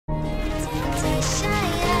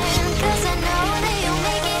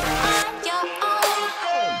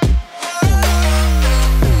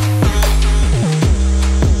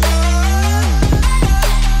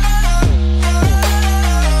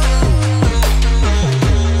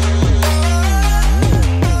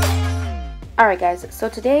Alright guys, so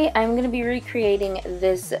today I'm going to be recreating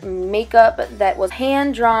this makeup that was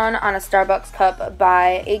hand drawn on a Starbucks cup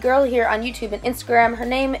by a girl here on YouTube and Instagram. Her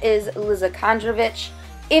name is Liza.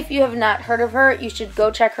 If you have not heard of her, you should go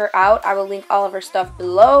check her out. I will link all of her stuff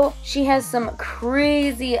below. She has some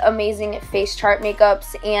crazy amazing face chart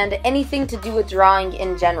makeups and anything to do with drawing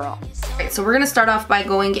in general. Alright, so we're going to start off by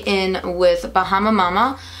going in with Bahama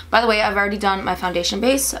Mama. By the way, I've already done my foundation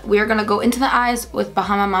base. We are going to go into the eyes with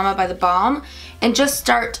Bahama Mama by the Balm and just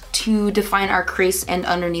start to define our crease and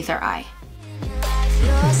underneath our eye.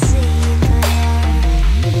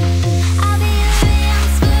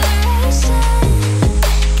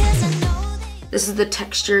 This is the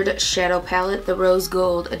textured shadow palette, the Rose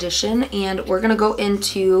Gold edition, and we're gonna go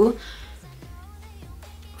into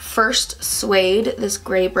First Suede, this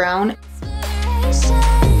gray brown.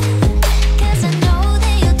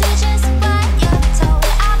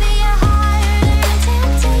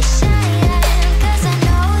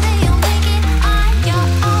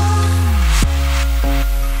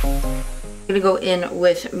 I'm gonna go in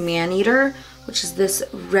with Maneater, which is this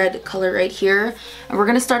red color right here, and we're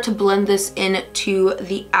gonna start to blend this into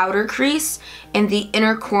the outer crease and the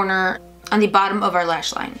inner corner on the bottom of our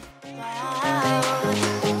lash line.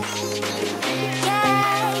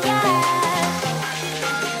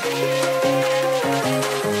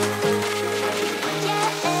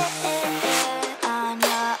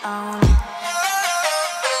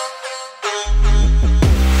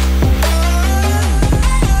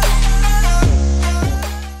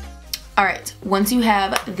 Alright, once you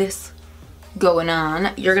have this going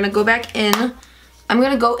on, you're going to go back in. I'm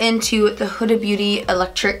going to go into the Huda Beauty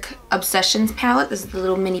Electric Obsessions palette. This is the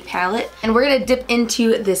little mini palette. And we're going to dip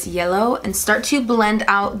into this yellow and start to blend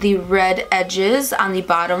out the red edges on the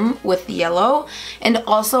bottom with the yellow. And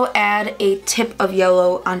also add a tip of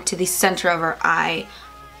yellow onto the center of our eye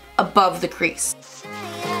above the crease.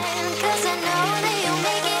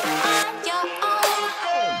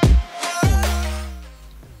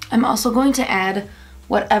 I'm also going to add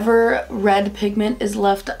whatever red pigment is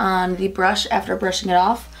left on the brush after brushing it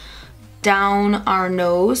off down our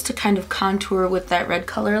nose to kind of contour with that red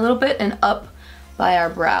color a little bit and up by our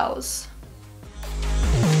brows.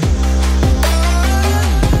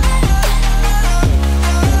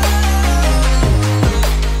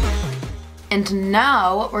 And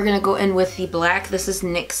now we're gonna go in with the black. This is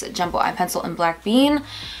NYX Jumbo Eye Pencil in Black Bean,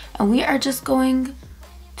 and we are just going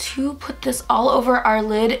to put this all over our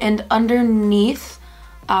lid and underneath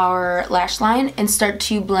our lash line and start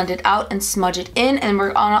to blend it out and smudge it in. And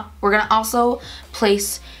we're gonna also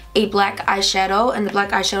place a black eyeshadow, and the black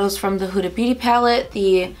eyeshadow is from the Huda Beauty palette,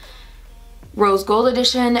 the Rose Gold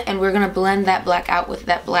edition, and we're gonna blend that black out with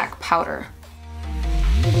that black powder.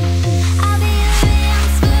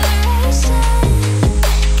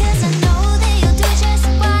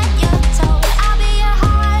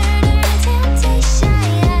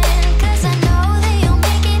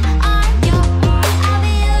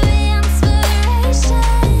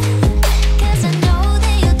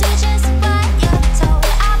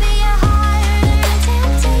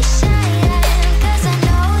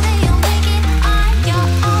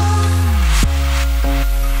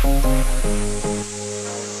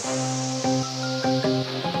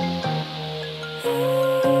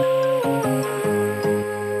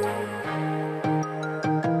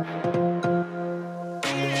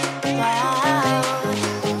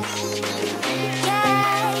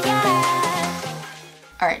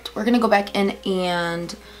 Alright, we're going to go back in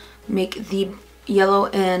and make the yellow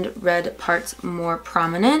and red parts more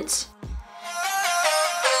prominent.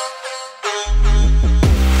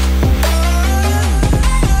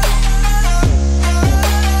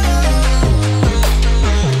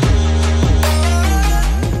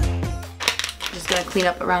 Just going to clean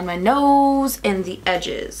up around my nose and the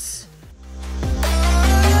edges.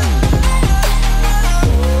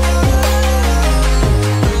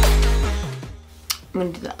 I'm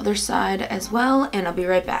going to do the other side as well, and I'll be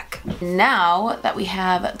right back. Now that we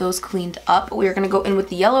have those cleaned up, we're going to go in with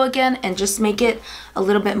the yellow again and just make it a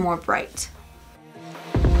little bit more bright.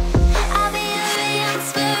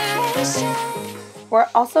 We're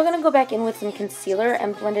also going to go back in with some concealer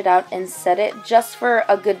and blend it out and set it just for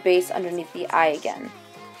a good base underneath the eye again.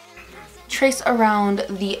 Trace around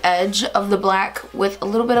the edge of the black with a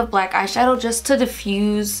little bit of black eyeshadow just to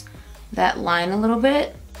diffuse that line a little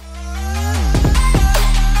bit.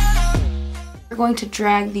 We're going to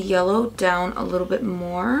drag the yellow down a little bit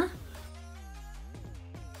more.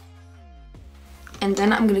 And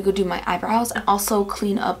then I'm gonna go do my eyebrows and also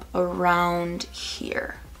clean up around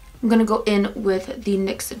here. I'm gonna go in with the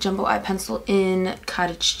NYX Jumbo Eye Pencil in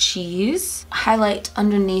Cottage Cheese. Highlight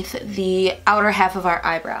underneath the outer half of our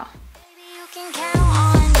eyebrow. I'm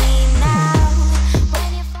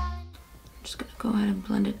just gonna go ahead and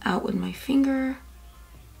blend it out with my finger.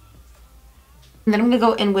 And then I'm gonna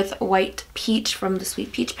go in with White Peach from the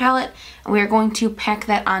Sweet Peach palette, and we are going to pack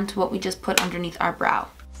that onto what we just put underneath our brow.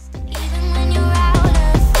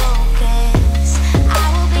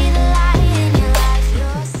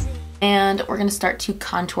 And we're gonna start to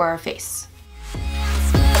contour our face.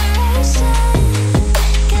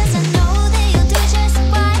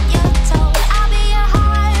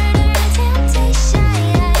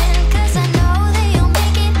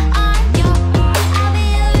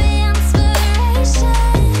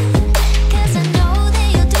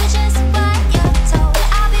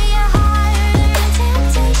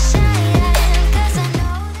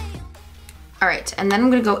 Alright, and then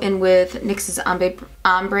I'm going to go in with NYX's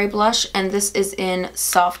Ombre Blush, and this is in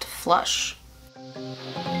Soft Flush. I'm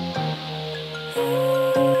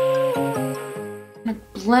going to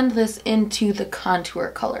blend this into the contour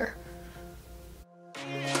color.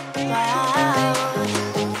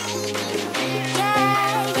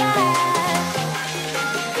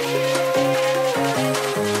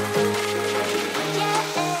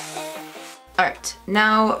 Alright,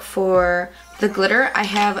 now for the glitter. I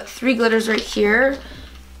have 3 glitters right here.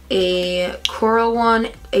 A coral one,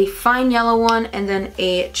 a fine yellow one, and then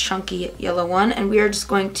a chunky yellow one. And we are just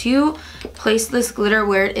going to place this glitter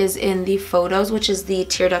where it is in the photos, which is the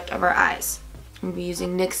tear duct of our eyes. We'll be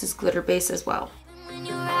using NYX's glitter base as well.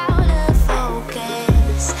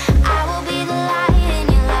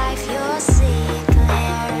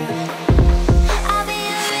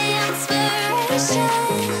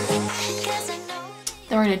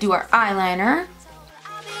 Then we're going to do our eyeliner.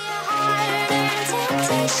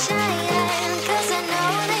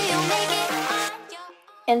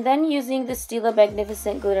 And then using the Stila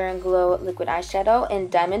Magnificent Glitter and Glow Liquid Eyeshadow in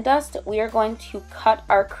Diamond Dust, we are going to cut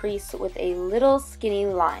our crease with a little skinny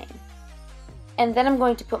line. And then I'm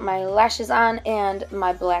going to put my lashes on and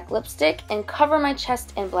my black lipstick and cover my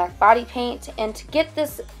chest in black body paint. And to get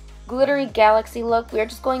this glittery galaxy look, we are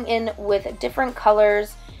just going in with different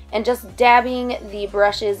colors and just dabbing the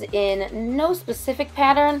brushes in no specific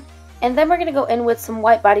pattern. And then we're going to go in with some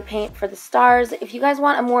white body paint for the stars. If you guys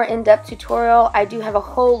want a more in-depth tutorial, I do have a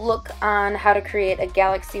whole look on how to create a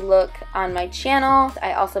galaxy look on my channel.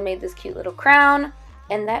 I also made this cute little crown,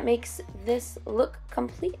 and that makes this look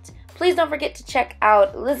complete. Please don't forget to check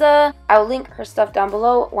out Liza. I'll link her stuff down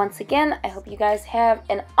below. Once again, I hope you guys have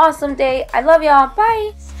an awesome day. I love y'all.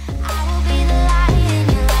 Bye!